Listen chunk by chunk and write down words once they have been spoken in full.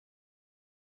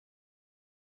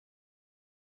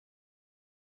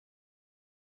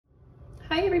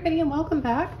Hi everybody and welcome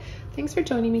back. Thanks for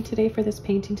joining me today for this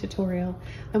painting tutorial.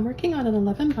 I'm working on an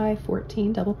 11 by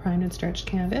 14 double primed and stretched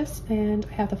canvas, and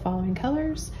I have the following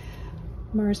colors: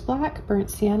 Mars Black, Burnt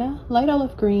Sienna, Light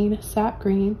Olive Green, Sap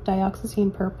Green,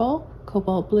 Dioxazine Purple,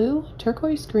 Cobalt Blue,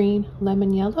 Turquoise Green,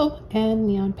 Lemon Yellow, and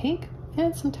Neon Pink,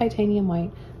 and some Titanium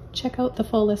White. Check out the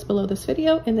full list below this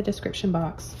video in the description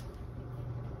box.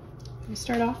 I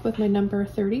start off with my number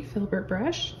 30 filbert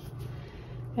brush.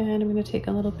 And I'm going to take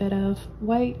a little bit of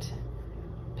white,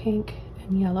 pink,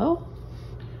 and yellow.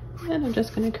 And I'm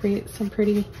just going to create some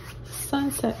pretty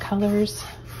sunset colors.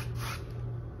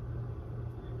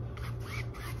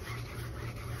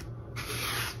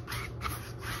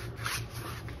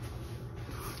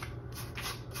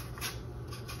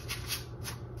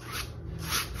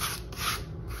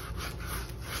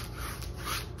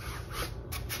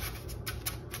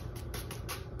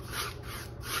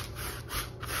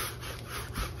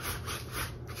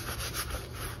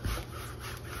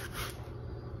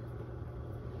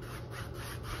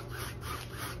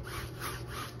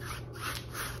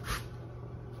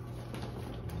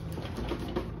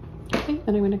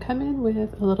 Then I'm going to come in with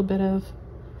a little bit of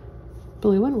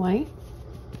blue and white,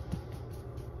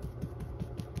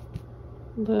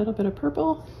 a little bit of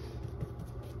purple,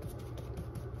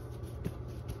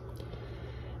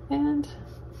 and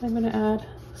I'm going to add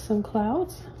some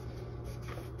clouds.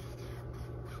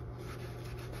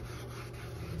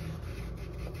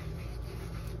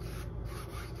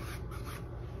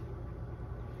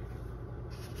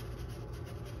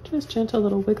 Just gentle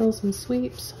little wiggles and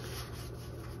sweeps.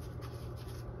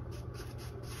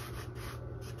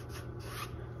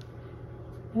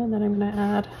 And then I'm going to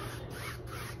add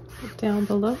it down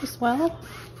below as well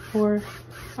for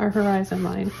our horizon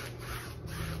line.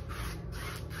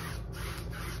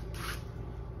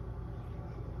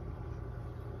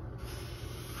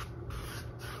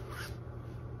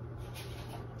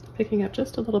 Picking up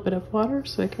just a little bit of water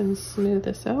so I can smooth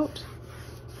this out.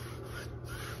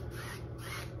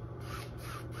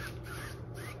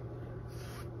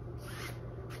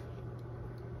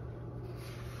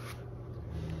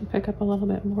 Pick up a little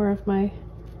bit more of my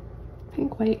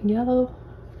pink, white, and yellow.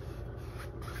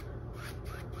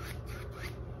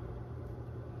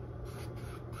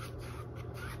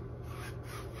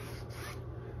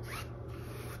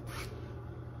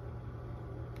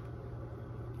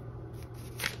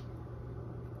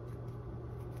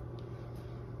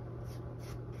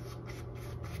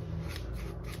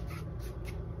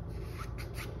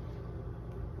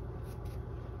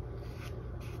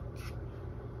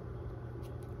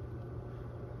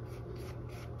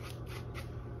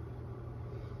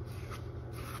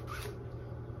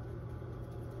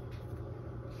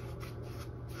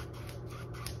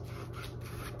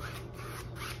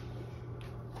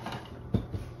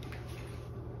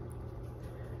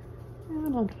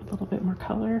 And I'll get a little bit more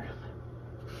color.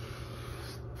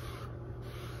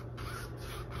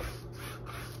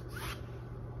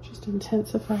 Just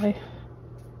intensify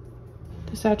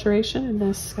the saturation in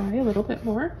this sky a little bit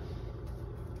more.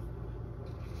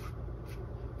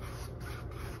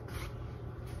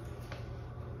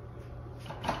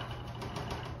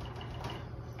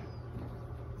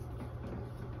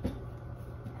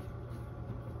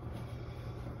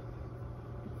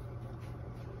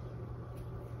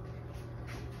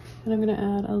 And I'm going to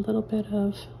add a little bit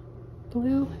of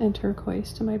blue and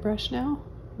turquoise to my brush now,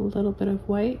 a little bit of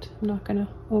white. I'm not going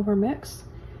to over mix,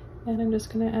 and I'm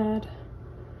just going to add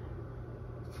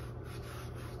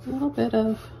a little bit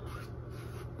of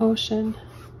ocean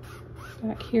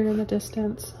back here in the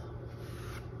distance.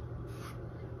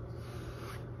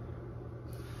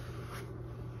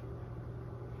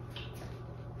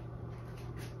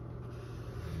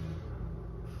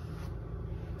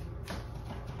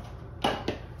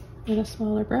 And a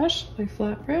smaller brush, my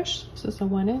flat brush. This is a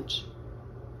 1 inch.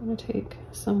 I'm going to take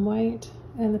some white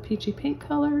and the peachy pink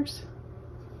colors.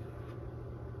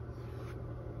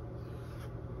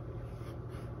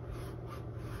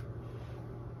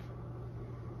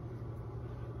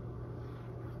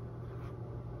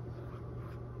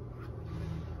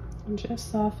 And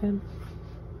just soften.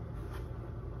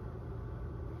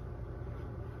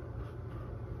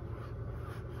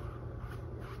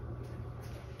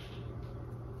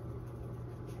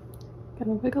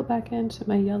 Gonna wiggle back into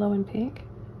my yellow and pink,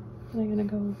 and I'm gonna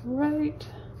go right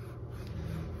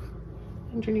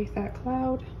underneath that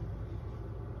cloud.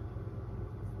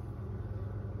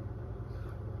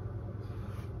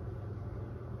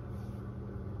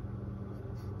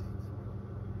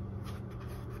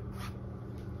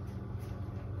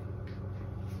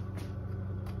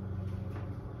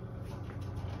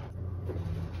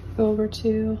 go over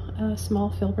to a small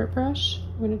filbert brush.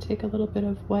 I'm going to take a little bit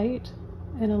of white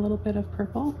and a little bit of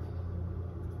purple.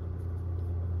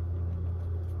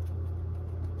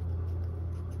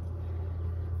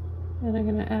 And I'm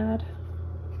going to add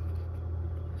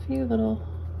a few little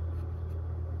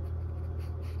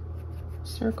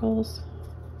circles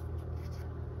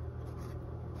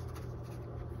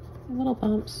and little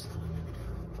bumps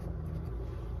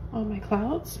on my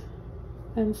clouds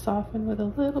and soften with a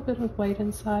little bit of white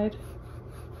inside.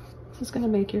 This is going to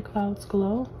make your clouds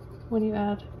glow when you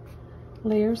add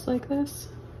layers like this.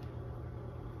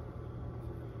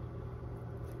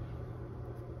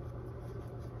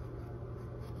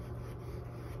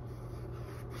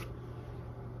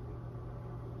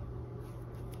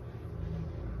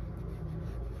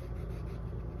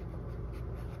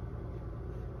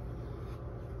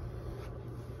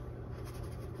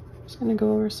 Just going to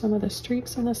go over some of the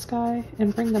streaks in the sky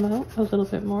and bring them out a little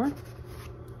bit more.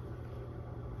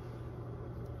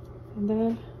 And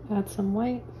then add some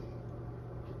white.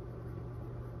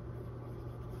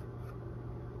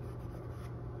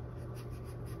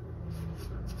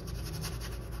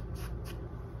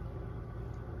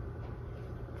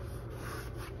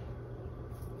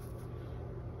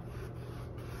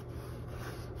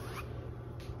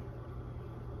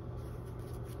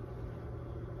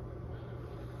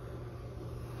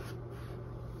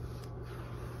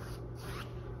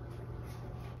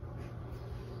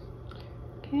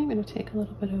 Okay, I'm going to take a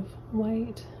little bit of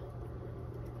white,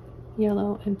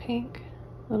 yellow, and pink,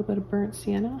 a little bit of burnt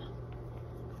sienna,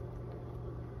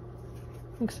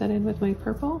 mix that in with my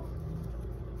purple.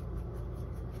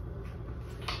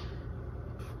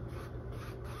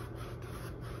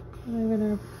 And I'm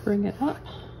going to bring it up.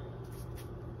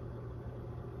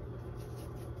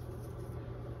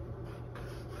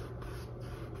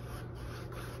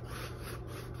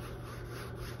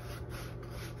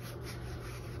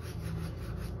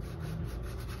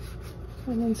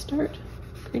 And then start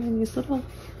creating these little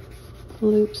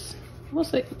loops,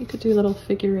 almost like you could do little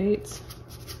figure eights.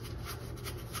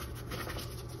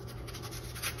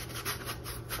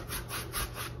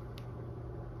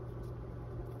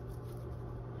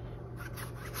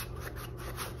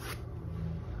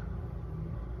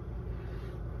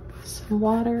 Some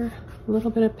water, a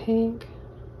little bit of pink,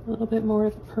 a little bit more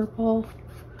of the purple.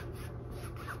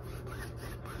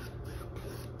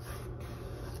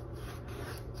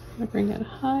 I'm going to bring it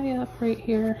high up right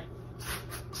here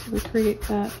so we create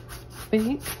that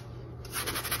bank.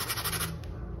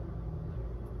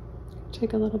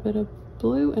 Take a little bit of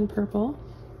blue and purple,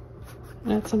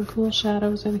 add some cool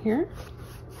shadows in here.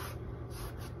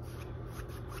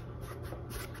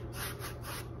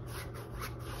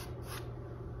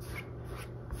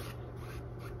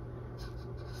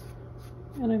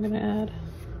 And I'm going to add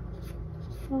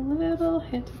a little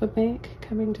hint of a bank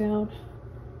coming down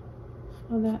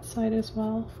on that side as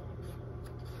well.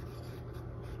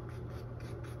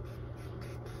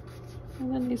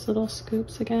 And then these little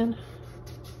scoops again.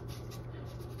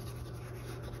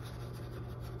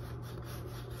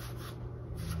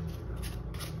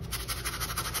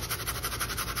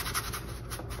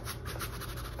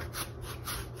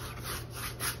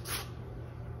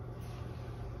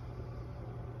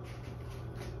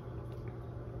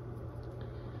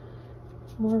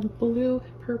 More blue,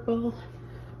 purple,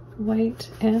 white,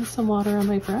 and some water on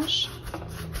my brush.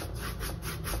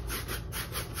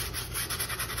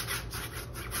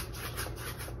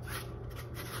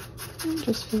 And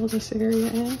just fill this area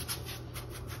in.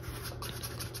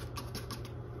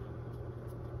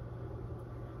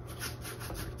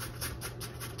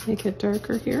 Make it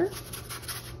darker here.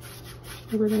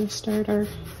 And we're going to start our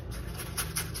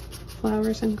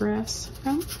flowers and grass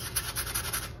from.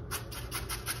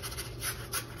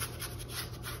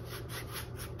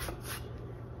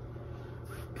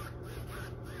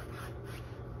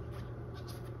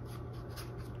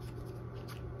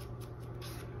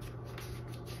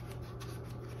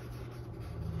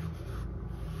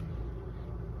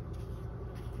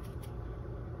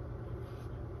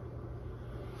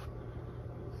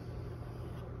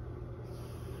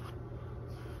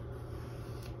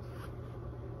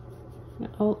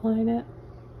 Outline it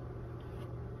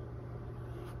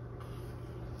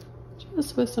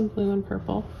just with some blue and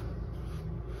purple.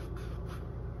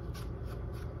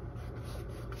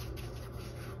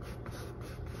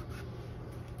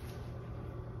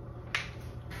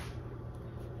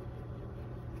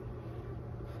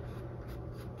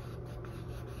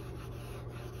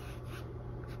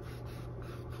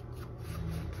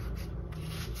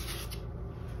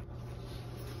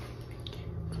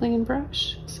 Clean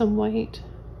brush, some white,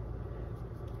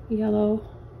 yellow,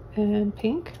 and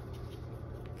pink.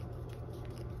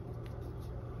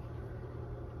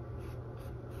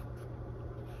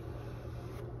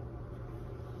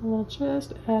 we'll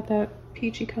just add that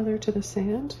peachy color to the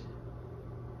sand.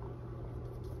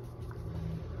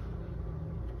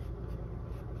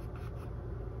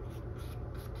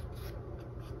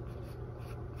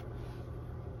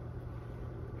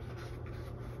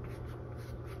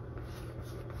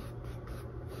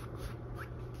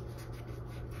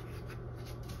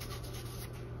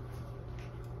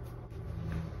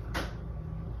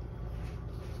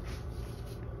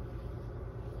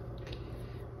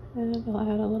 And I'll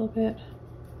add a little bit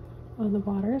on the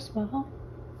water as well.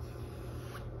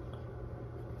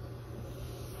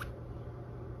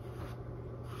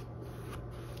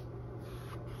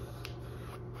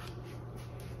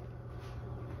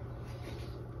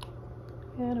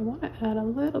 And I want to add a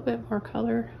little bit more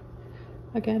color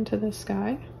again to the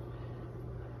sky.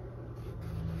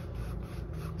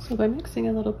 So by mixing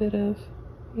a little bit of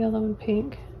yellow and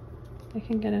pink, I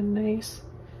can get a nice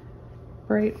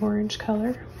bright orange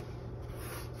color.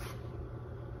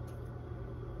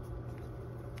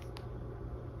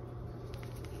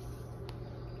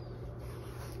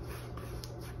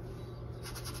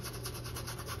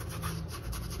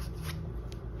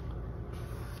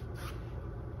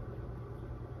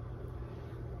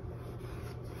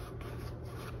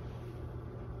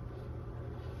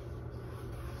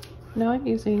 Now I'm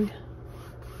using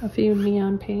a few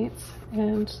neon paints,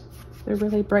 and they're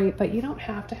really bright, but you don't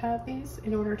have to have these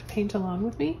in order to paint along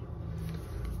with me.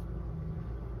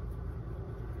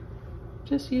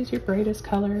 Just use your brightest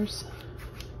colors.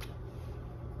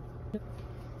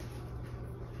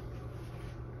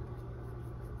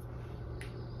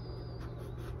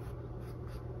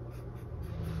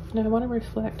 Now I want to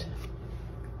reflect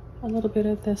a little bit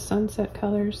of the sunset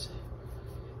colors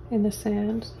in the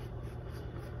sand.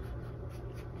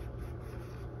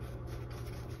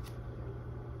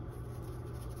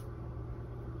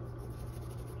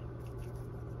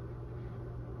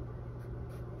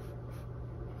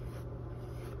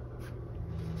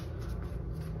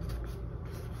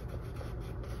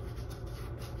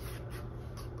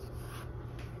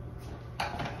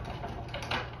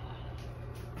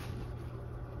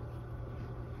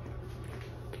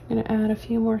 I'm going to add a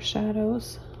few more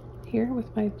shadows here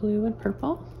with my blue and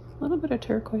purple, a little bit of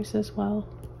turquoise as well,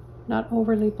 not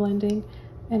overly blending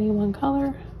any one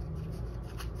color.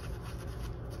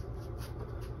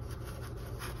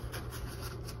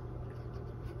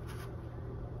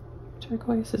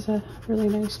 Turquoise is a really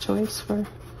nice choice for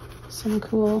some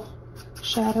cool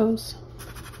shadows.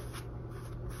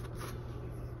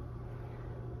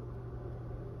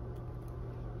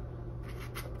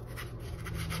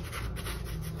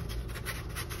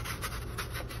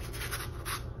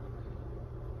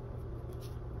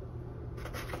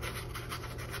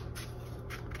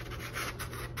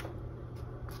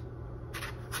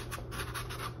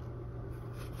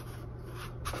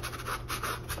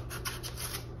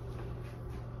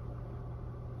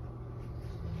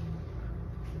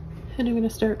 And I'm going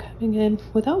to start coming in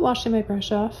without washing my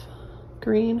brush off.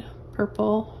 Green,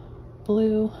 purple,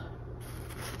 blue,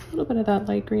 a little bit of that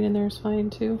light green in there is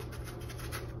fine too.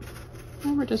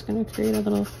 And we're just going to create a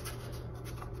little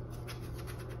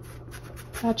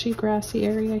patchy grassy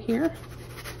area here.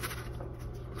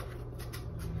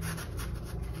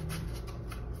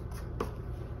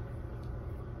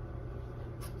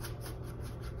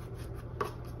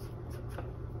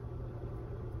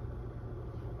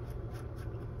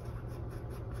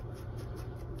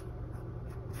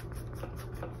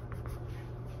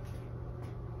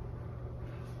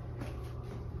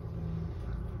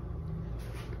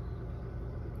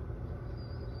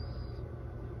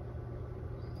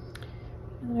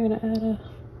 And I'm going to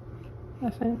add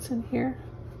a fence in here.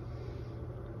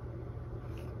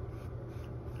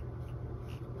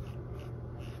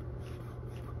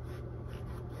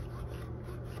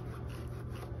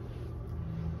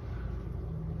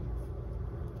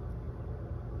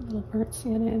 A little burnt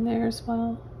sienna in there as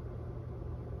well.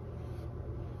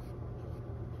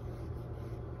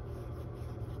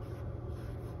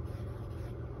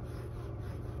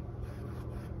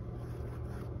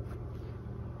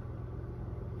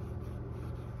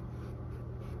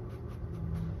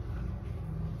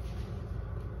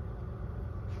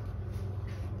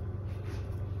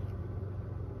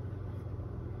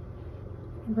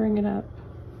 Bring it up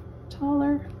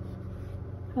taller.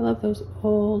 I love those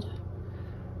old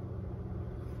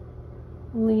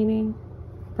leaning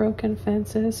broken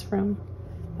fences from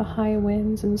the high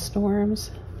winds and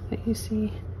storms that you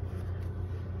see.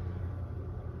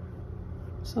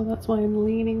 So that's why I'm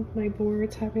leaning my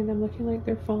boards, having them looking like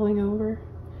they're falling over.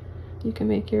 You can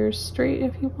make yours straight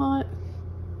if you want.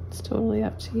 It's totally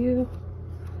up to you.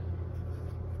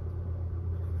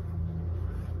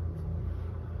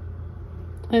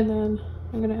 And then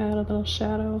I'm gonna add a little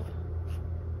shadow.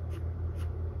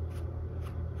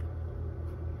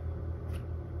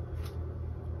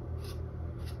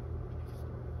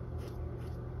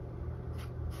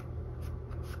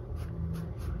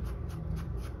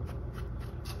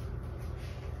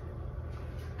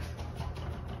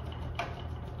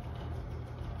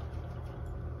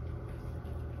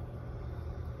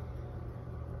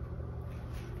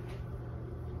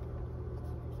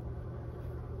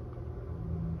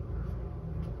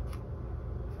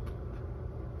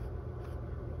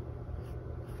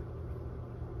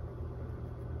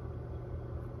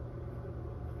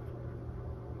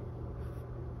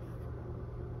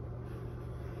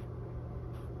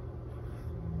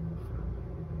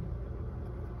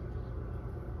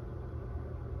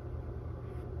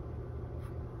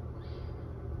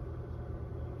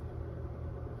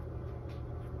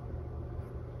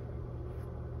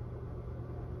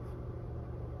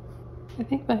 I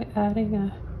think by adding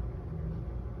a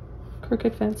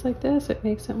crooked fence like this, it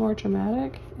makes it more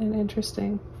dramatic and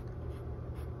interesting.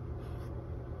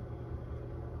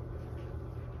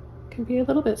 It can be a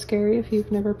little bit scary if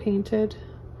you've never painted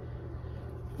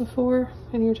before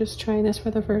and you're just trying this for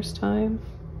the first time.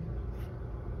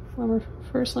 When we're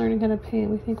first learning how to paint,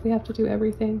 we think we have to do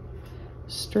everything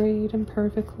straight and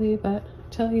perfectly, but I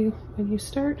tell you, when you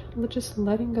start just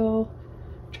letting go,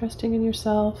 trusting in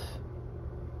yourself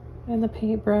and the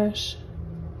paintbrush,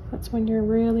 that's when you're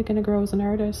really going to grow as an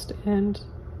artist and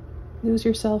lose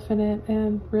yourself in it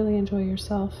and really enjoy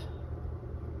yourself.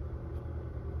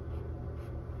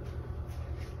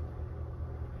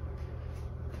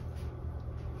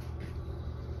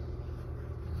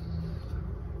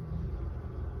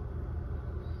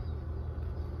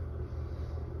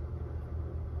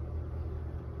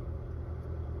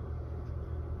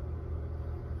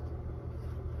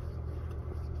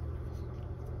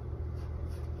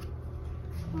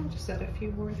 I'll just add a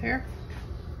few more there.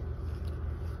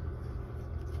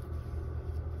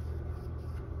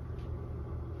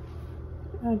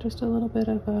 Add just a little bit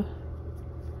of a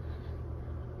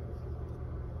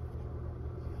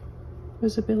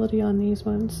visibility on these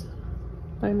ones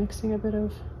by mixing a bit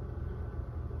of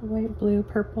white, blue,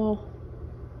 purple.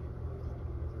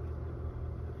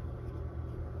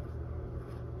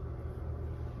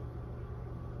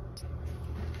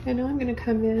 And now I'm going to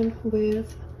come in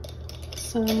with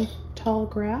some tall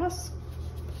grass.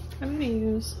 I'm going to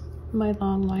use my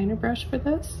long liner brush for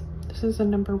this. This is a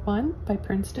number 1 by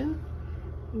Princeton.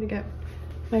 I'm going to get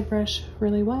my brush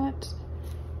really wet,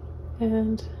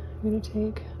 and I'm going to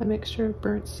take a mixture of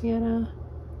burnt sienna,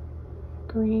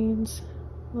 greens,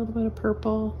 a little bit of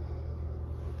purple,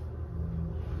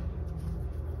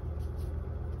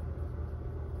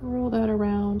 roll that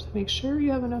around. Make sure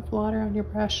you have enough water on your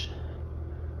brush.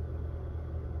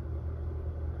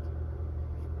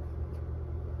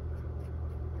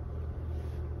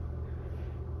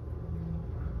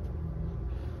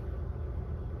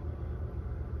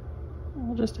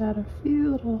 I'll just add a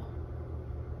few little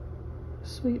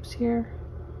sweeps here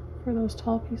for those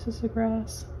tall pieces of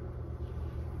grass.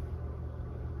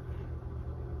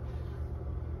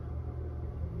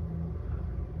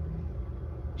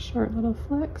 Short little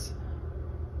flicks.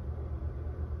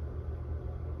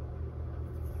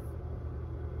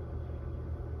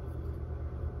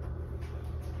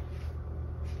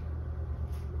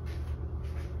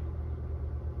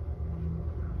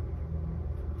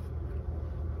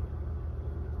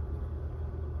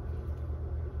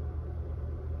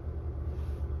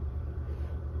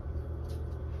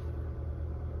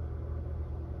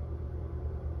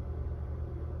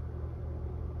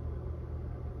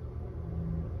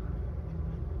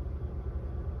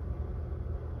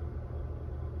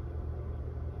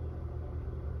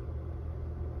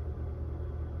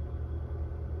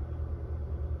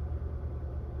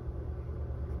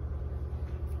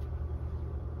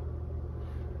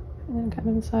 And then come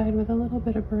inside with a little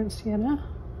bit of burnt sienna.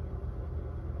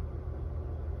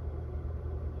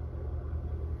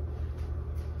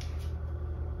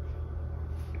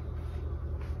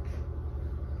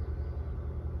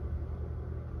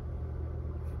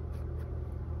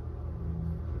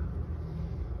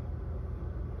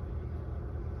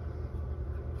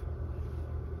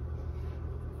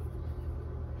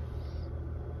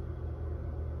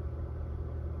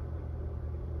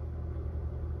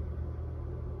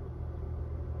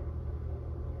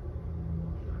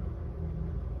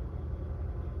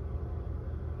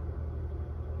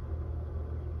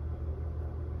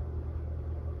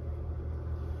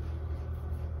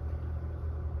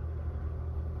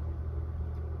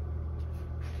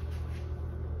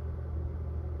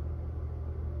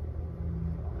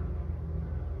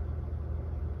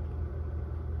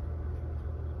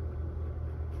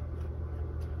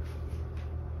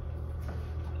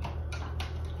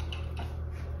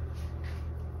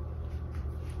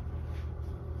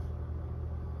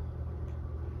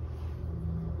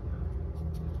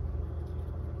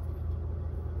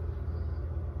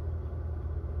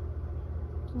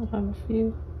 I'll have a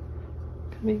few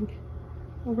coming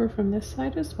over from this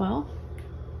side as well.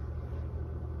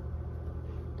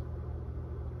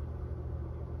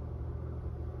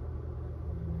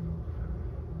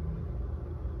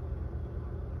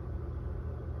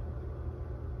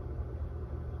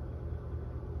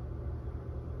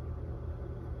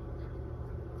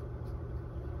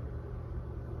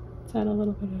 Let's add a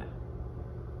little bit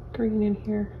of green in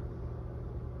here.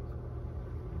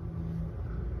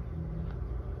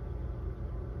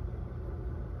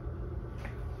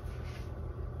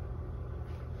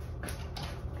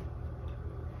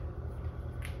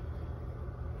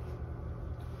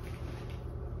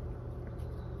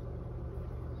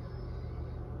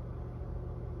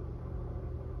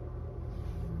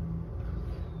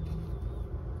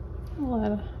 I'll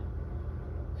add a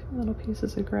few little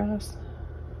pieces of grass.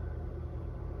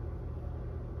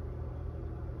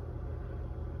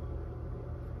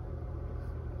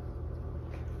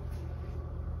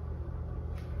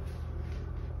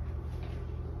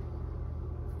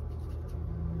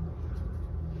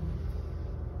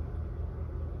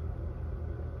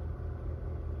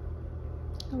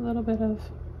 A little bit of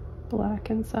black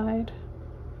inside.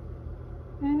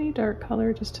 Any dark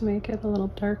color just to make it a little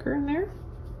darker in there.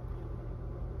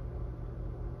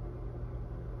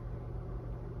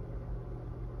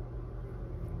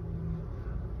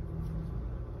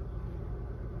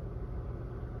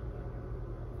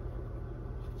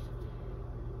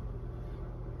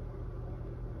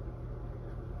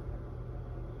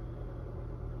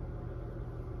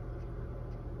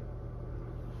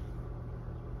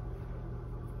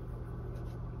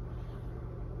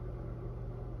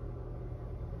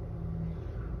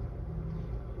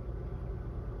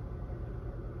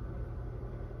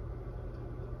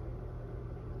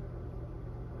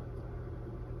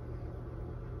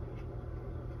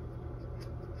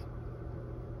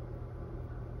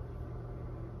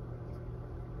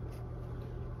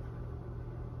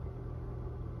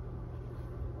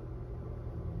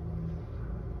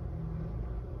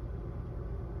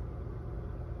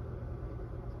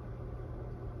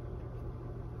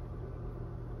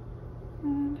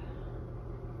 And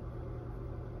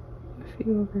a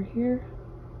few over here.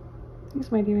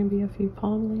 These might even be a few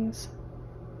palm leaves.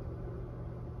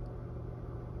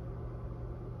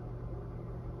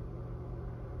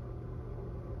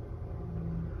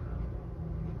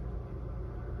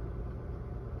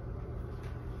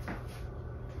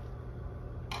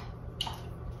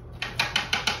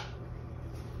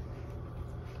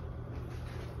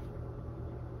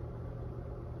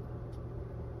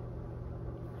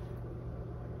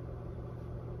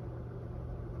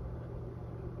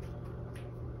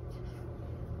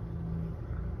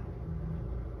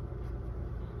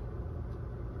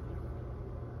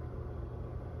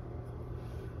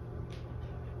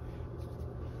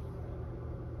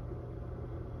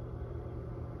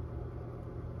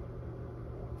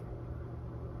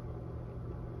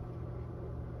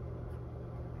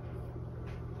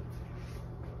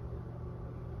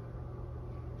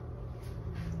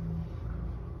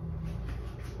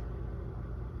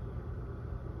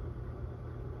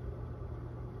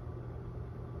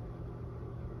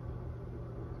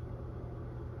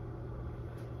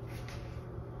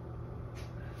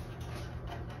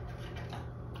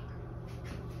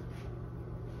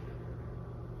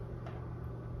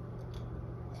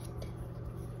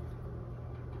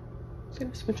 I'm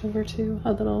going to switch over to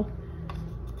a little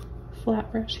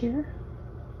flat brush here.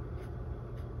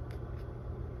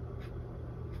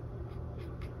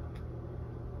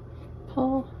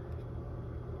 Pull,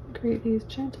 create these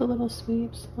gentle little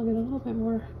sweeps. I'll get a little bit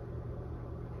more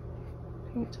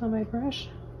paint on my brush.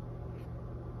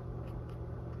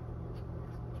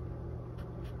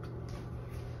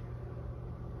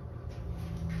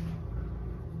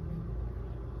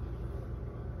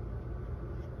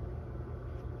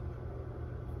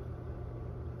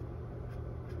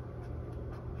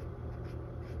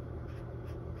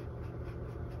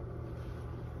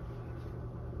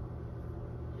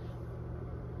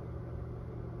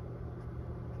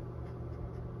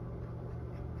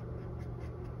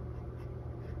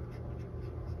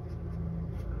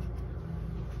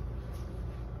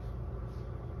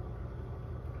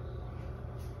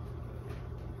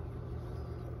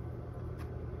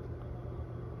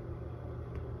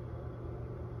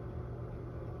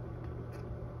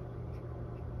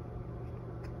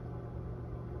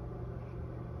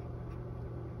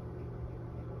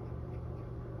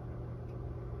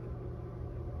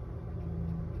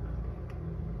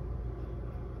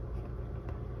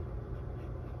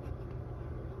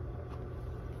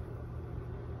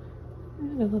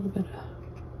 And a little bit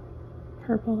of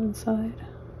purple inside.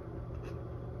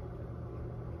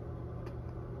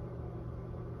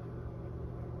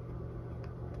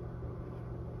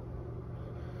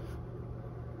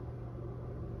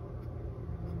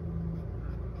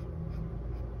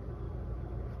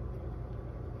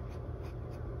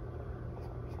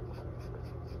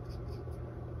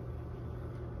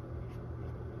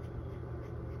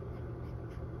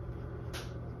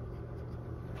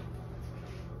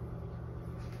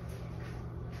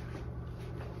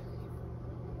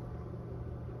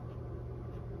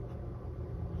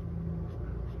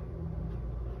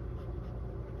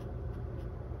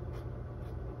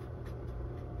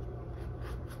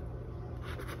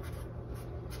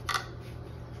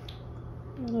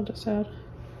 And I'll just add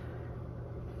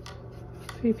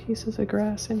a few pieces of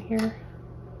grass in here.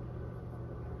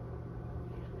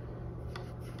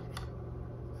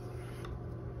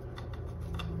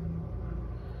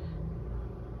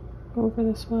 Over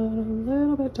this one a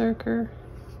little bit darker.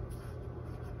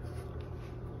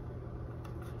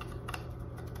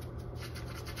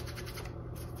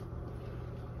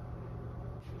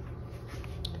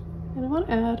 And I want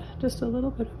to add just a little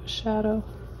bit of a shadow.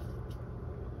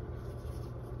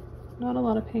 Not a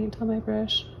lot of paint on my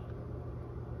brush.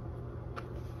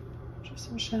 Just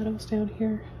some shadows down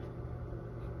here.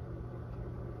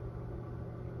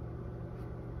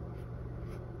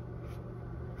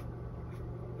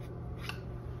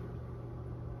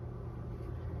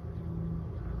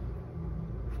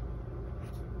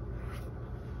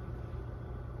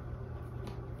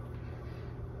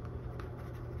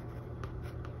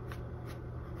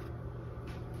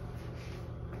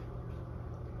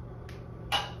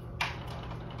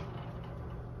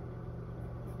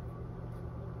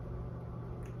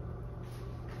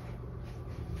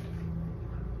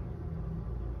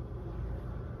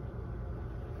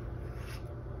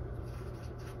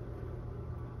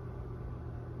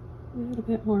 A little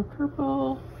bit more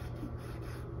purple.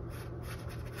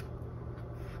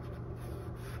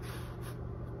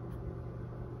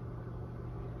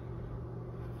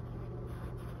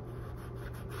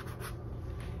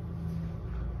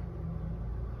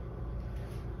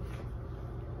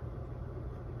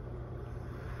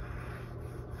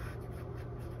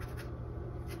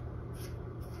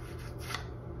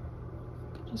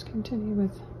 Just continue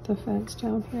with the fence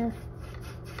down here.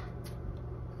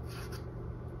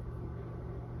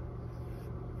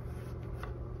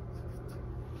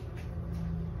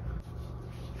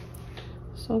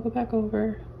 So I'll go back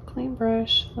over, clean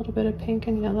brush, a little bit of pink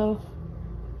and yellow.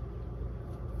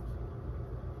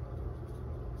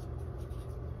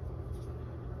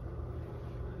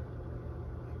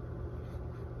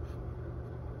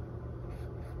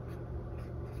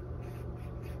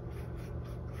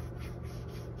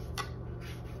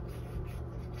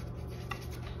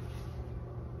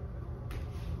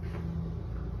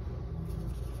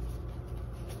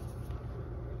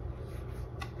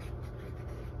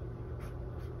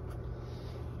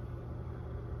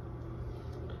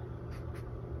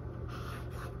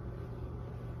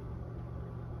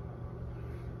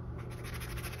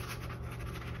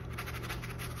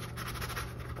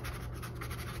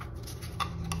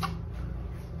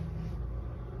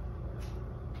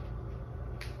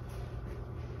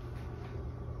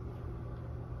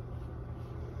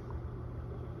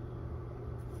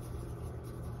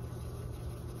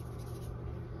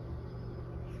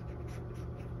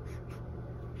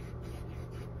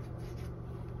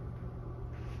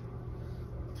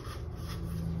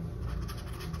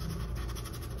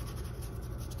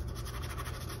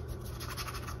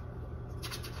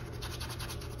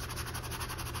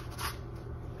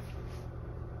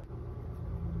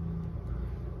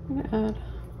 I'm gonna add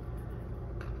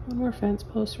one more fence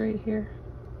post right here.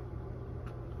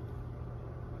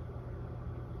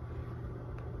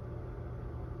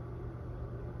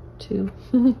 Two.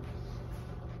 I'll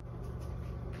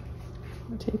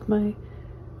take my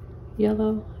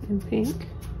yellow and pink.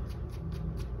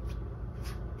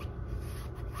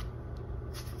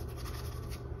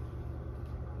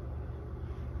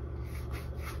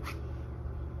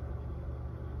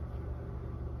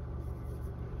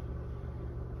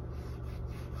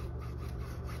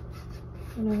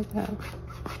 And add that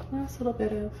last little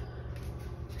bit of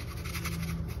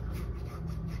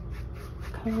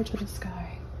color to the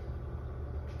sky.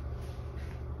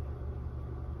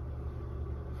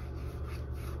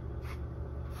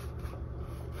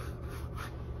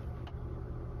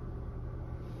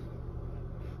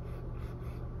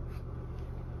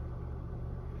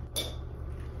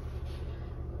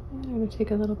 And I'm going to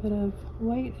take a little bit of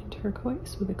white and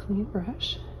turquoise with a clean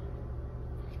brush.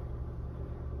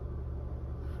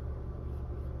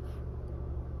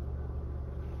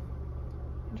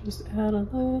 Just add a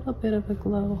little bit of a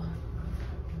glow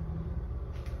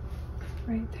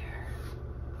right there.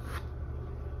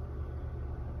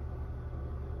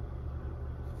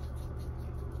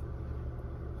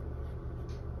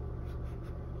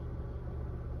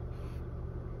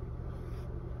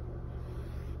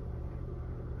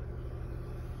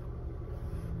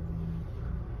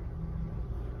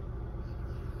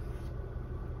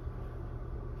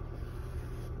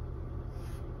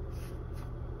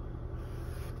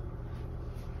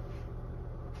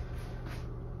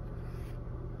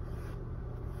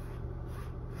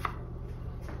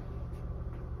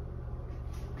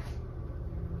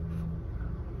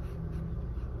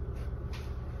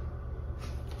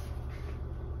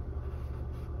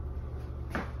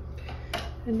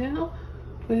 And now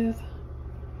with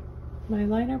my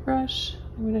liner brush,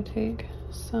 I'm going to take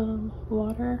some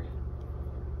water,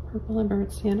 purple and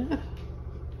burnt sienna,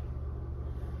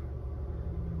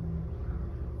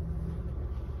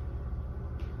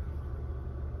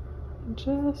 and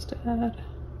just add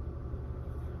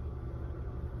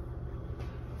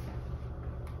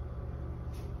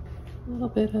a little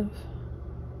bit of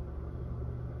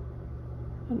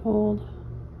an old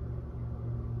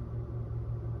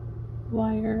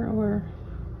wire or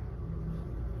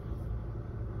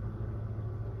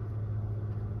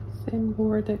thin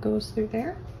board that goes through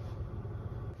there.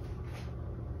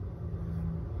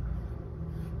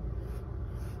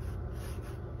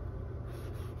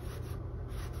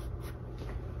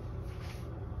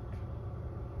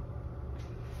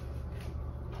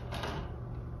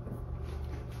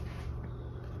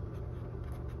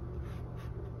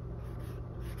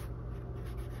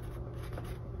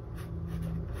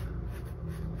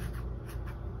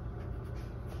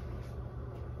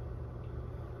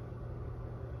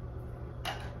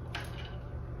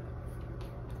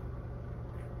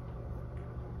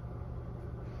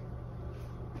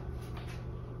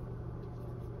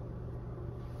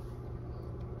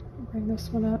 Bring this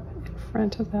one up in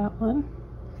front of that one.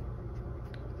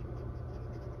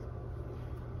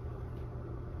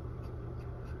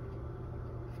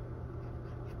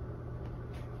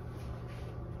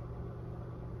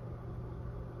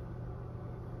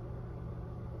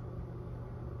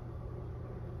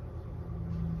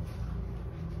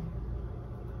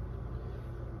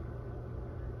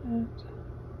 And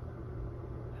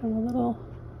have a little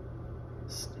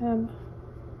stem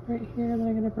right here that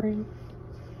I'm going to bring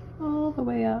all the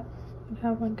way up and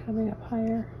have one coming up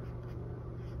higher.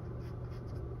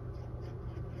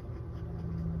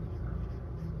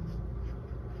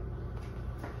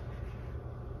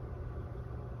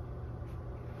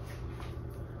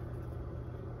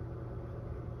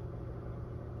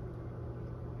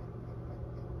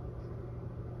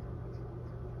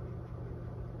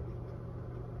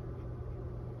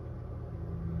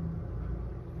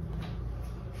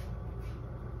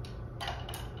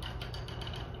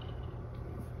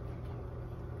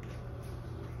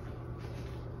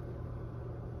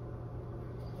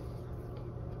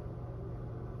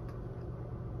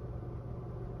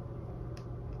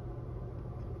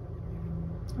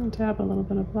 And dab a little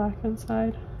bit of black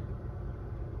inside.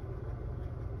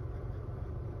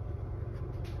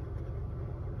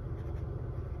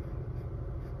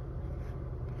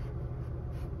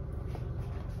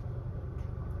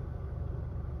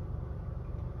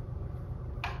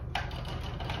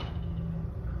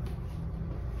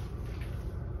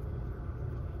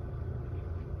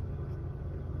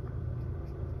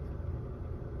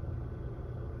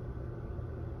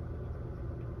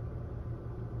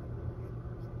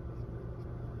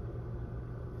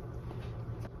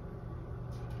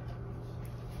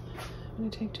 I'm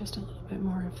going to take just a little bit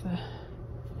more of the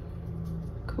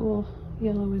cool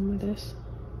yellow in with this.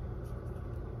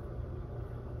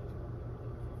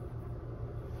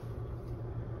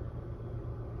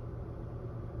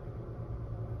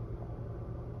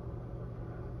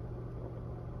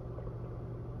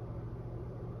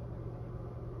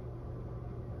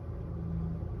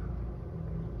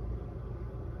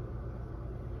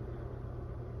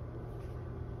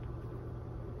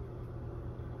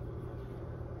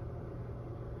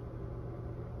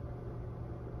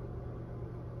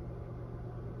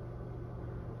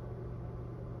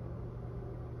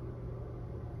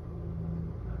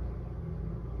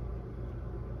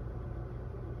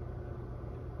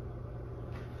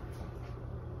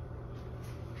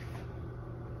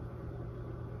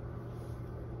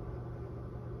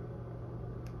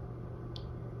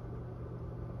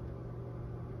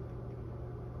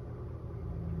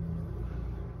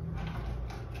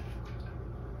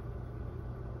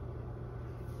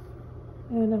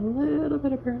 And a little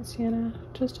bit of burnt sienna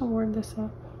just to warm this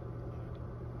up.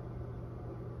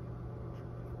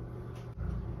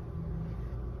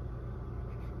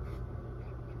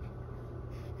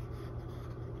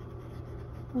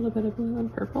 A little bit of blue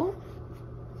and purple.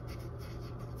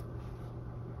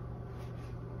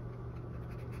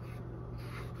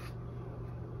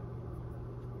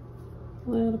 A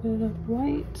little bit of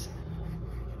white.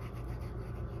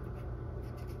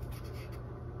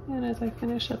 And as I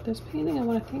finish up this painting, I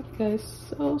want to thank you guys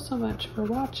so much for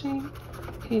watching,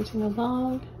 painting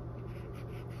along.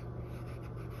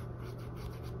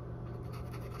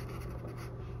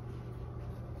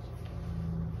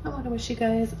 I want to wish you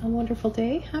guys a wonderful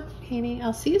day. Happy painting.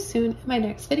 I'll see you soon in my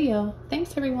next video.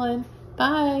 Thanks everyone.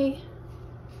 Bye.